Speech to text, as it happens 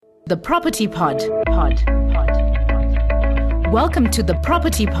The Property Pod. Welcome to The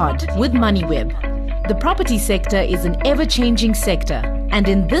Property Pod with MoneyWeb. The property sector is an ever-changing sector, and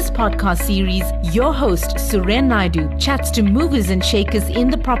in this podcast series, your host Suren Naidu chats to movers and shakers in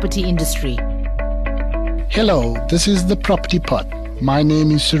the property industry. Hello, this is The Property Pod. My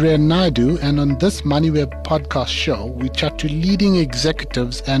name is Suren Naidu, and on this MoneyWeb podcast show, we chat to leading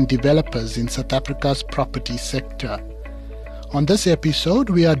executives and developers in South Africa's property sector. On this episode,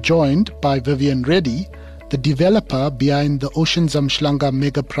 we are joined by Vivian Reddy, the developer behind the Umhlanga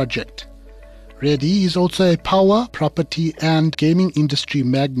mega project. Reddy is also a power, property and gaming industry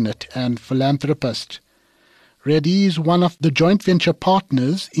magnate and philanthropist. Reddy is one of the joint venture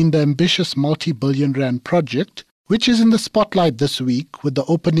partners in the ambitious multi-billion rand project, which is in the spotlight this week with the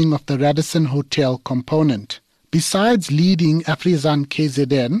opening of the Radisson Hotel component. Besides leading Afrizan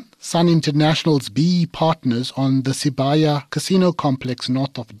KZN, Sun International's BE partners on the Sibaya casino complex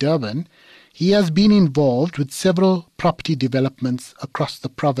north of Durban, he has been involved with several property developments across the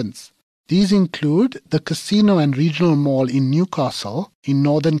province. These include the casino and regional mall in Newcastle in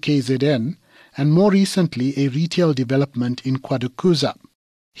northern KZN, and more recently a retail development in Kwadukuza.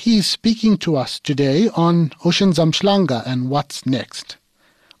 He is speaking to us today on Umhlanga and what's next.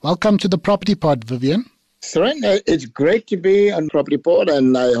 Welcome to the Property Pod, Vivian. Suren, it's great to be on Property Pod,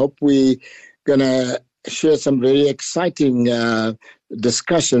 and I hope we're going to share some very exciting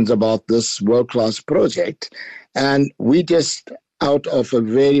discussions about this world-class project. And we just out of a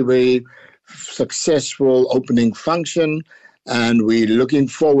very, very successful opening function, and we're looking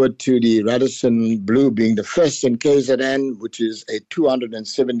forward to the Radisson Blue being the first in KZN, which is a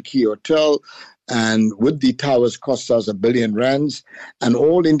 207-key hotel, and with the towers cost us R1 billion. And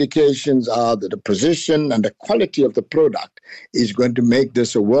all indications are that the position and the quality of the product is going to make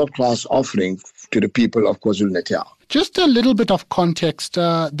this a world-class offering to the people of KwaZulu-Natal. Just a little bit of context.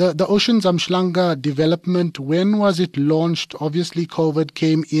 The Umhlanga development, when was it launched? Obviously, COVID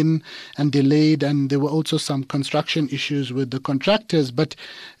came in and delayed, and there were also some construction issues with the contractors. But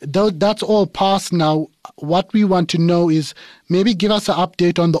that's all past now. What we want to know is maybe give us an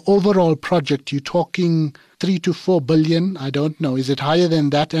update on the overall project. You're talking 3 to 4 billion. I don't know. Is it higher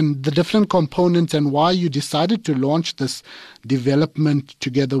than that? And the different components and why you decided to launch this development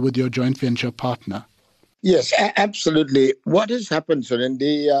together with your joint venture partner. Yes, absolutely. What has happened, Suren,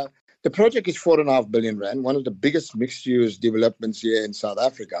 the project is 4.5 billion rand, one of the biggest mixed-use developments here in South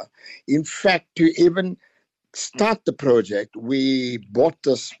Africa. In fact, to even start the project, we bought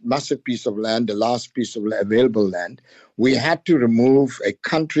this massive piece of land, the last piece of available land. We had to remove a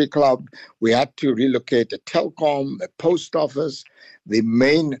country club. We had to relocate a telecom, a post office, the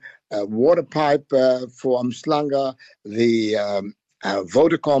main water pipe for Umhlanga, the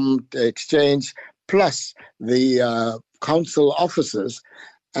Vodacom exchange, plus the council offices,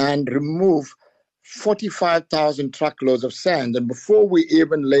 and remove 45,000 truckloads of sand. And before we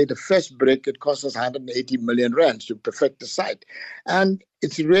even laid the first brick, it cost us 180 million rand to perfect the site. And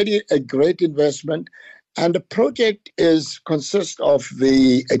it's really a great investment. And the project consists of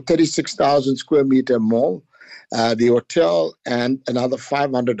a 36,000 square meter mall, the hotel, and another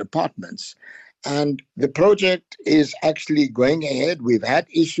 500 apartments. And the project is actually going ahead. We've had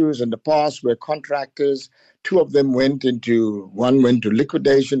issues in the past where contractors, one went into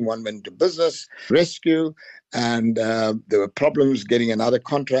liquidation, one went into business rescue, and there were problems getting another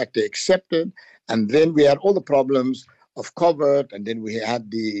contractor accepted. And then we had all the problems of COVID, and then we had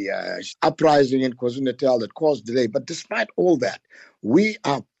the uprising in KwaZulu-Natal that caused delay. But despite all that, we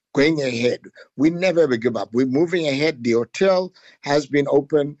are going ahead. We never ever give up. We're moving ahead. The hotel has been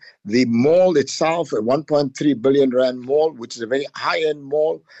open. The mall itself, a 1.3 billion rand mall, which is a very high-end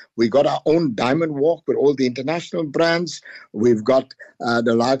mall. We got our own diamond walk with all the international brands. We've got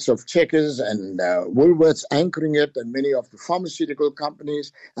the likes of Checkers and Woolworths anchoring it, and many of the pharmaceutical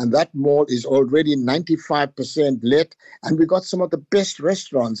companies. And that mall is already 95% lit. And we got some of the best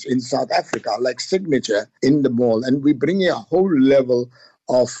restaurants in South Africa, like Signature, in the mall. And we bring a whole level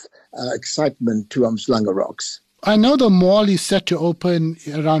of excitement to Umhlanga Rocks. I know the mall is set to open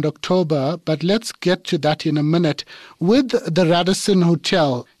around October, but let's get to that in a minute. With the Radisson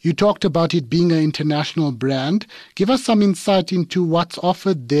Hotel, you talked about it being an international brand. Give us some insight into what's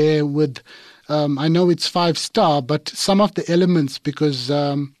offered there with, I know it's 5-star, but some of the elements, because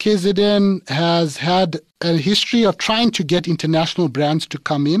KZN has had a history of trying to get international brands to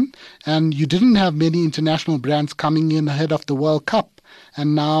come in, and you didn't have many international brands coming in ahead of the World Cup.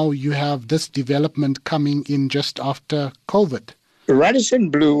 And now you have this development coming in just after COVID. Radisson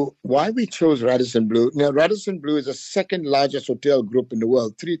Blu, why we chose Radisson Blu? Now, Radisson Blu is the second largest hotel group in the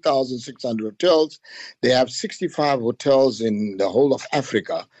world, 3,600 hotels. They have 65 hotels in the whole of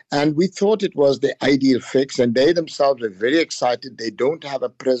Africa. And we thought it was the ideal fix, and they themselves are very excited. They don't have a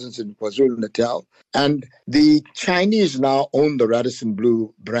presence in KwaZulu-Natal. And the Chinese now own the Radisson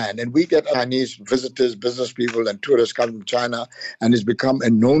Blu brand. And we get Chinese visitors, business people, and tourists coming from China, and it's become a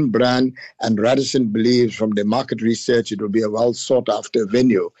known brand. And Radisson believes from the market research it will be a well sought after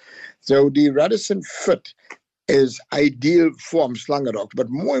venue. So the Radisson Fit is ideal for Umhlanga Rocks, but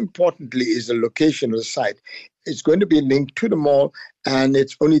more importantly is the location of the site. It's going to be linked to the mall, and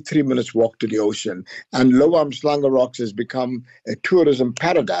it's only 3 minutes walk to the ocean. And Lower Umhlanga Rocks has become a tourism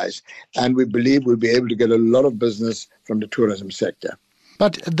paradise, and we believe we'll be able to get a lot of business from the tourism sector.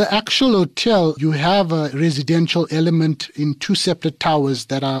 But the actual hotel, you have a residential element in 2 separate towers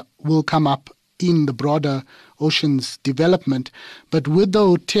that will come up in the broader Oceans development. But with the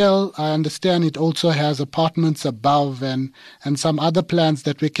hotel, I understand it also has apartments above and some other plans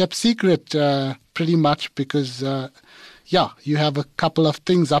that were kept secret pretty much because, you have a couple of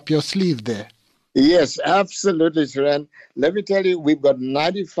things up your sleeve there. Yes, absolutely, Suren. Let me tell you, we've got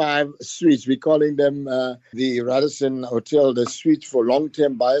 95 suites. We're calling them the Radisson Hotel, the suites for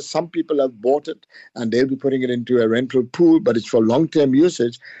long-term buyers. Some people have bought it and they'll be putting it into a rental pool, but it's for long-term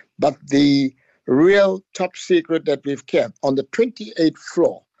usage. But the real top secret that we've kept, on the 28th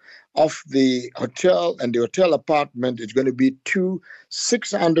floor of the hotel and the hotel apartment, is going to be 2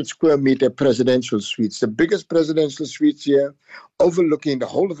 600 square meter presidential suites, the biggest presidential suites here, overlooking the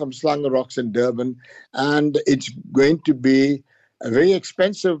whole of Umhlanga Rocks in Durban. And it's going to be a very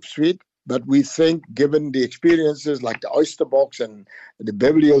expensive suite, but we think, given the experiences like the Oyster Box and the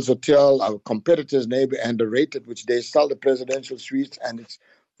Beverly Hills Hotel, our competitors' neighbor, and the rate at which they sell the presidential suites, and it's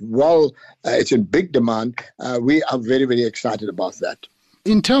in big demand, we are very, very excited about that.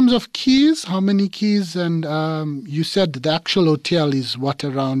 In terms of keys, how many keys? And you said the actual hotel is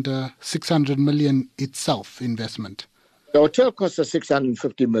around 600 million itself investment. The hotel costs us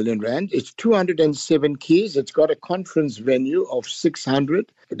 650 million rand. It's 207 keys. It's got a conference venue of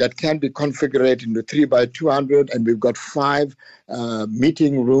 600 that can be configured into 3 by 200, and we've got 5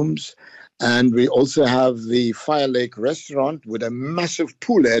 meeting rooms. And we also have the Fire Lake restaurant with a massive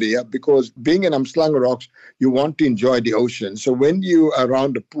pool area, because being in Umhlanga Rocks, you want to enjoy the ocean. So when you are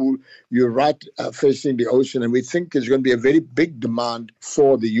around the pool, you're right facing the ocean. And we think there's going to be a very big demand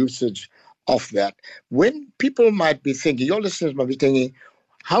for the usage of that. When people might be thinking, your listeners might be thinking,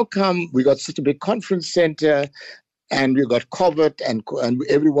 how come we got such a big conference center and we got COVID, and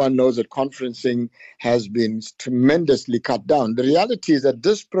everyone knows that conferencing has been tremendously cut down. The reality is that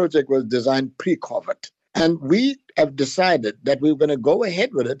this project was designed pre-COVID. And we have decided that we're going to go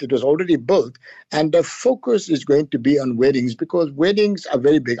ahead with it. It was already built. And the focus is going to be on weddings, because weddings are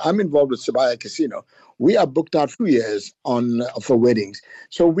very big. I'm involved with Sibaya Casino. We are booked out 2 years for weddings.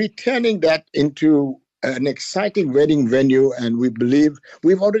 So we're turning that into an exciting wedding venue. And we believe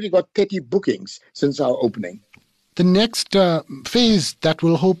we've already got 30 bookings since our opening. The next phase that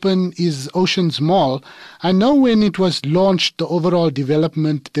will open is Oceans Mall. I know when it was launched, the overall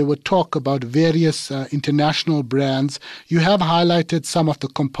development, there were talk about various international brands. You have highlighted some of the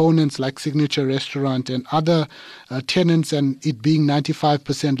components like Signature Restaurant and other tenants, and it being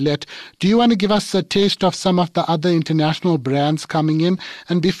 95% let. Do you want to give us a taste of some of the other international brands coming in?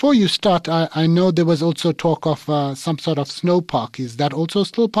 And before you start, I know there was also talk of some sort of snow park. Is that also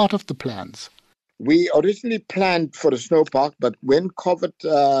still part of the plans? We originally planned for a snow park, but when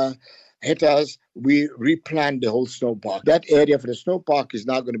COVID hit us, we replanned the whole snow park. That area for the snow park is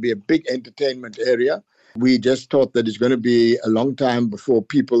now going to be a big entertainment area. We just thought that it's going to be a long time before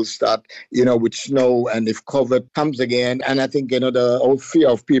people start, with snow, and if COVID comes again. And I think, the old fear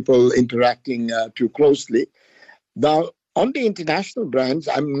of people interacting too closely. Now, on the international brands,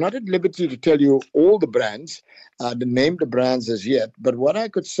 I'm not at liberty to tell you all the brands, to name the brands as yet. But what I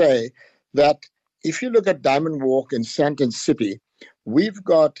could say that if you look at Diamond Walk in Sandton City, we've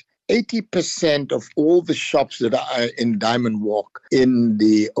got 80% of all the shops that are in Diamond Walk in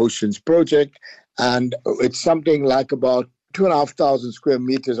the Oceans project. And it's something like about 2,500 square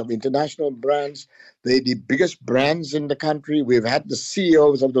meters of international brands. They're the biggest brands in the country. We've had the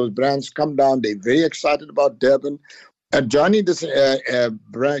CEOs of those brands come down. They're very excited about Durban. Johnny, this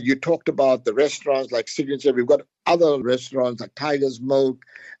brand, you talked about the restaurants like Signature. We've got other restaurants like Tiger's Milk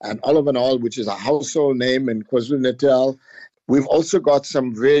and Olive and All, which is a household name in KwaZulu-Natal. We've also got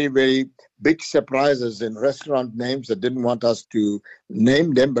some very, very big surprises in restaurant names that didn't want us to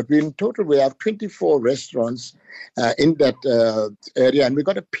name them. But in total, we have 24 restaurants in that area. And we've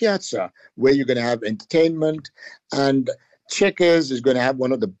got a piazza where you're going to have entertainment. And Checkers is going to have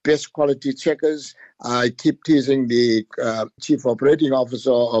one of the best quality checkers. I keep teasing the chief operating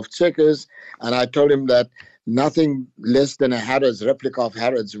officer of Checkers, and I told him that nothing less than a Harrods, replica of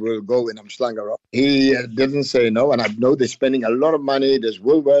Harrods, will go in Umhlanga. He didn't say no, and I know they're spending a lot of money. There's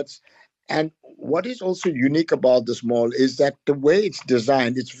Woolworths. And what is also unique about this mall is that the way it's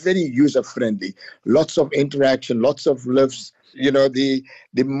designed, it's very user-friendly. Lots of interaction, lots of lifts. The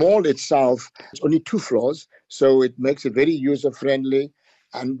mall itself, it's only 2 floors, so it makes it very user-friendly.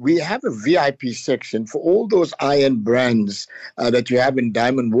 And we have a VIP section for all those high-end brands that you have in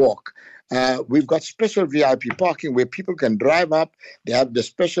Diamond Walk. We've got special VIP parking where people can drive up. They have the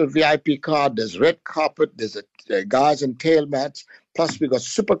special VIP card. There's red carpet. There's guards and tail mats. Plus, we've got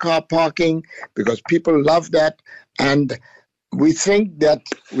supercar parking because people love that. And we think that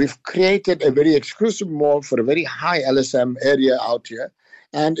we've created a very exclusive mall for a very high LSM area out here.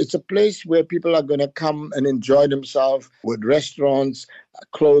 And it's a place where people are going to come and enjoy themselves with restaurants,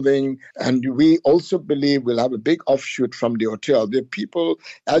 clothing. And we also believe we'll have a big offshoot from the hotel. The people,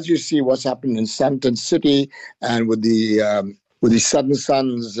 as you see what's happened in Sandton City and with the Southern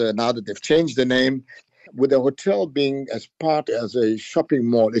Suns, now that they've changed the name, with the hotel being as a shopping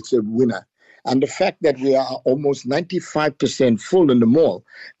mall, it's a winner. And the fact that we are almost 95% full in the mall,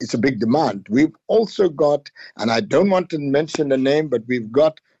 it's a big demand. We've also got, and I don't want to mention the name, but we've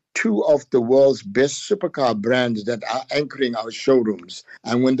got 2 of the world's best supercar brands that are anchoring our showrooms.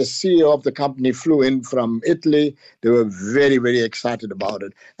 And when the CEO of the company flew in from Italy, they were very, very excited about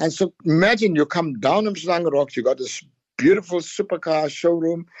it. And so imagine you come down Umhlanga Rocks, you got this beautiful supercar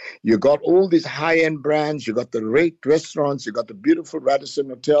showroom, you got all these high-end brands, you got the great restaurants, you got the beautiful Radisson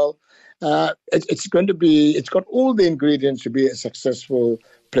Hotel. It's got all the ingredients to be a successful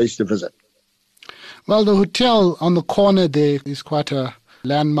place to visit. Well, the hotel on the corner there is quite a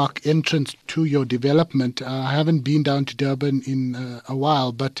landmark entrance to your development. I haven't been down to Durban in a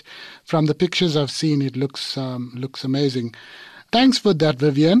while, but from the pictures I've seen, it looks amazing. Thanks for that,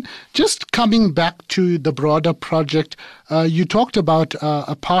 Vivian. Just coming back to the broader project, you talked about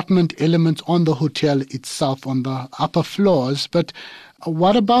apartment elements on the hotel itself, on the upper floors, but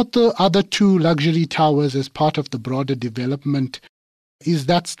what about the other 2 luxury towers as part of the broader development? Is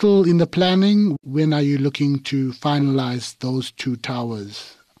that still in the planning? When are you looking to finalize those 2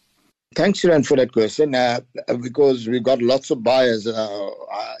 towers? Thanks, Suren, for that question, because we've got lots of buyers,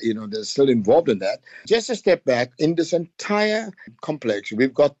 they're still involved in that. Just a step back, in this entire complex,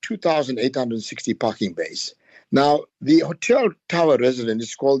 we've got 2,860 parking bays. Now, the hotel tower resident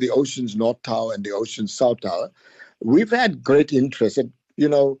is called the Oceans North Tower and the Oceans South Tower. We've had great interest.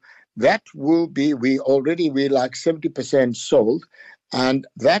 That will be, we're like 70% sold, and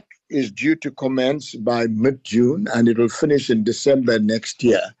that is due to commence by mid-June, and it will finish in December next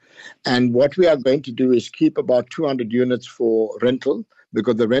year. And what we are going to do is keep about 200 units for rental,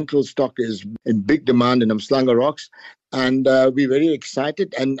 because the rental stock is in big demand in Umhlanga Rocks. And we're very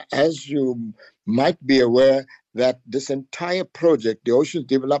excited. And as you might be aware, that this entire project, the Oceans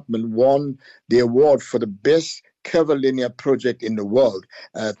Development, won the award for the best curvilinear project in the world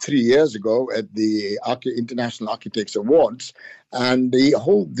 3 years ago at the International Architects Awards. And the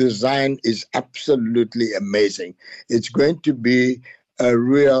whole design is absolutely amazing. It's going to be a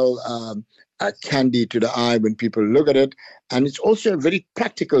real candy to the eye when people look at it. And it's also a very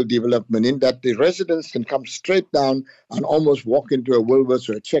practical development in that the residents can come straight down and almost walk into a Woolworths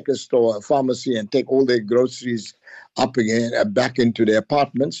or a Checkers store, a pharmacy, and take all their groceries up again, back into their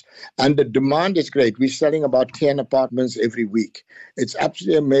apartments. And the demand is great. We're selling about 10 apartments every week. It's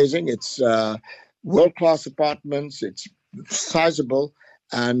absolutely amazing. It's world-class apartments. It's sizable.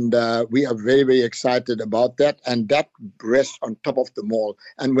 And we are very, very excited about that. And that rests on top of the mall.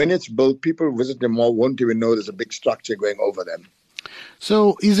 And when it's built, people who visit the mall won't even know there's a big structure going over them.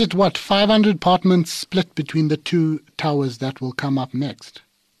 So is it 500 apartments split between the 2 towers that will come up next?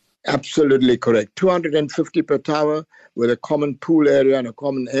 Absolutely correct. 250 per tower with a common pool area and a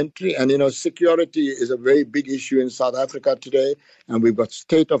common entry. And, security is a very big issue in South Africa today. And we've got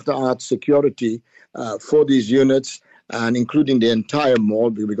state-of-the-art security for these units, and including the entire mall.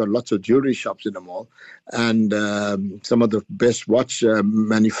 We've got lots of jewelry shops in the mall, and some of the best watch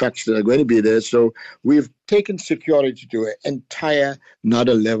manufacturers are going to be there. So we've taken security to an entire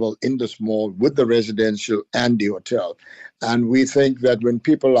another level in this mall with the residential and the hotel. And we think that when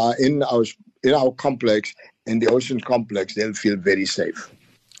people are in our complex, in the Ocean Complex, they'll feel very safe.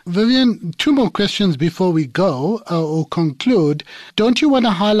 Vivian, 2 more questions before we go or conclude. Don't you want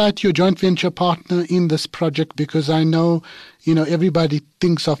to highlight your joint venture partner in this project? Because I know, everybody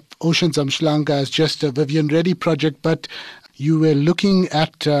thinks of Oceans Umhlanga as just a Vivian Reddy project, but you were looking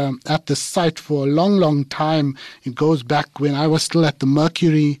at the site for a long, long time. It goes back when I was still at the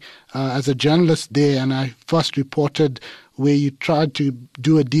Mercury as a journalist there, and I first reported where you tried to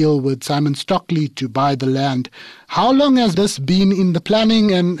do a deal with Simon Stockley to buy the land. How long has this been in the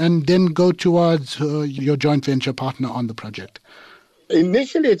planning and then go towards your joint venture partner on the project?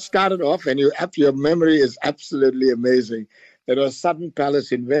 Initially, it started off, and your memory is absolutely amazing. It was Sutton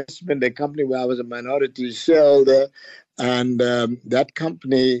Palace Investment, a company where I was a minority shareholder. And that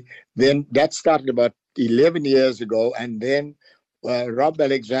company, then that started about 11 years ago. And then Rob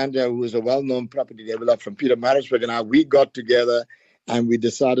Alexander, who is a well-known property developer from Pietermaritzburg, and we got together and we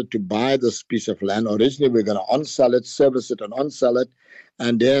decided to buy this piece of land. Originally, we were going to on-sell it, service it, and on-sell it.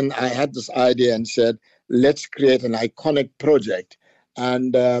 And then I had this idea and said, let's create an iconic project.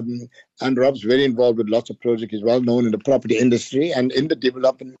 And Rob's very involved with lots of projects. He's well known in the property industry and in the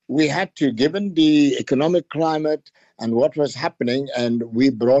development. We had to, given the economic climate and what was happening, and we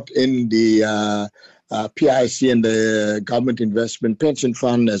brought in the PIC and the Government Investment Pension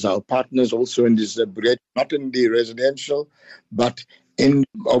Fund as our partners also in this project, not in the residential, but in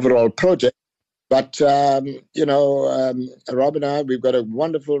overall project. But, Rob and I, we've got a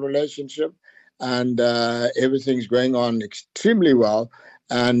wonderful relationship. And everything's going on extremely well.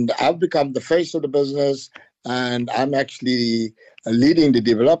 And I've become the face of the business, and I'm actually leading the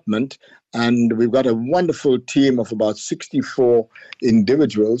development. And we've got a wonderful team of about 64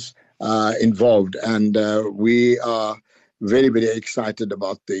 individuals involved. And we are very, very excited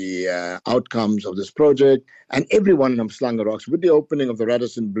about the outcomes of this project. And everyone in Umhlanga Rocks, with the opening of the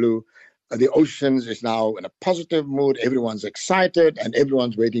Radisson Blue, the Oceans is now in a positive mood. Everyone's excited, and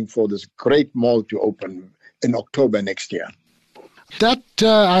everyone's waiting for this great mall to open in October next year. That,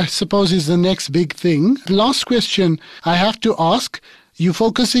 I suppose, is the next big thing. Last question I have to ask. You're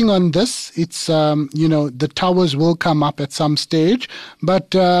focusing on this. It's, the towers will come up at some stage.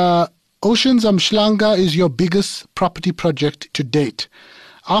 But Oceans Umhlanga is your biggest property project to date.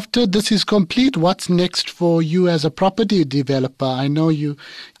 After this is complete, what's next for you as a property developer? I know you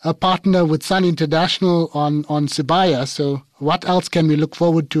are a partner with Sun International on Sibaya. So what else can we look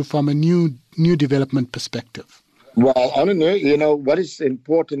forward to from a new development perspective? Well, I don't know, what is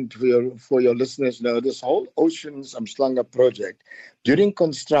important for your listeners to know, this whole Oceans Umhlanga project, during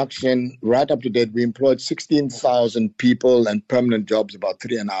construction, right up to date, we employed 16,000 people and permanent jobs, about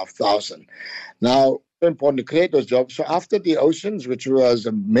 3,500. Now, important to create those jobs. So after the Oceans, which was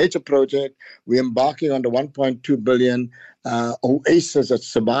a major project, we're embarking on the 1.2 billion oasis at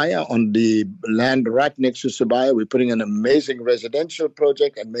Sibaya, on the land right next to Sibaya. We're putting an amazing residential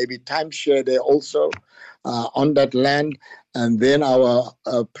project and maybe timeshare there also on that land. And then our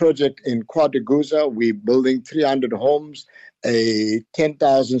project in Kwaduguza, we're building 300 homes, a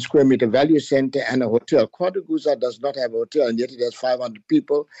 10,000 square meter value center, and a hotel. Kwaduguza does not have a hotel, and yet it has 500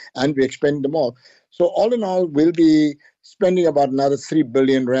 people, and we expand them all. So all in all, we'll be spending about another 3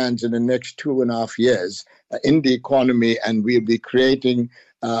 billion rands in the next 2.5 years in the economy, and we'll be creating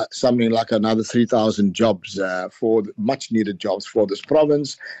something like another 3,000 jobs for much needed jobs for this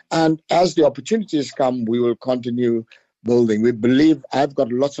province. And as the opportunities come, we will continue building. We believe, I've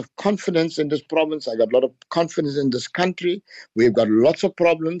got lots of confidence in this province. I got a lot of confidence in this country. We've got lots of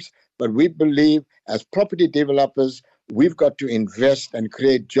problems, but we believe as property developers, we've got to invest and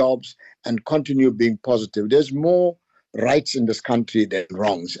create jobs and continue being positive. There's more rights in this country than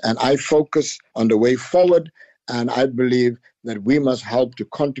wrongs. And I focus on the way forward. And I believe that we must help to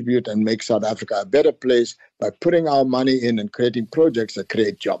contribute and make South Africa a better place by putting our money in and creating projects that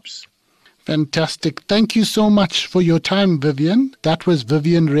create jobs. Fantastic. Thank you so much for your time, Vivian. That was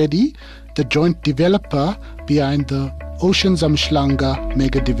Vivian Reddy, the joint developer behind the Oceans Umhlanga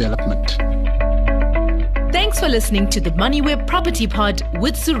mega development. Thanks for listening to the MoneyWeb Property Pod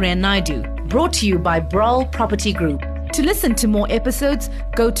with Suren Naidu, brought to you by Brawl Property Group. To listen to more episodes,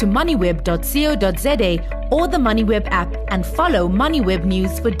 go to moneyweb.co.za or the MoneyWeb app and follow MoneyWeb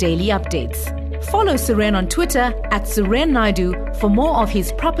News for daily updates. Follow Suren on Twitter @Suren Naidu for more of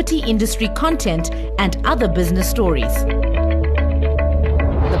his property industry content and other business stories.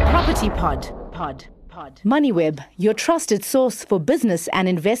 The Property Pod. MoneyWeb, your trusted source for business and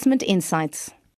investment insights.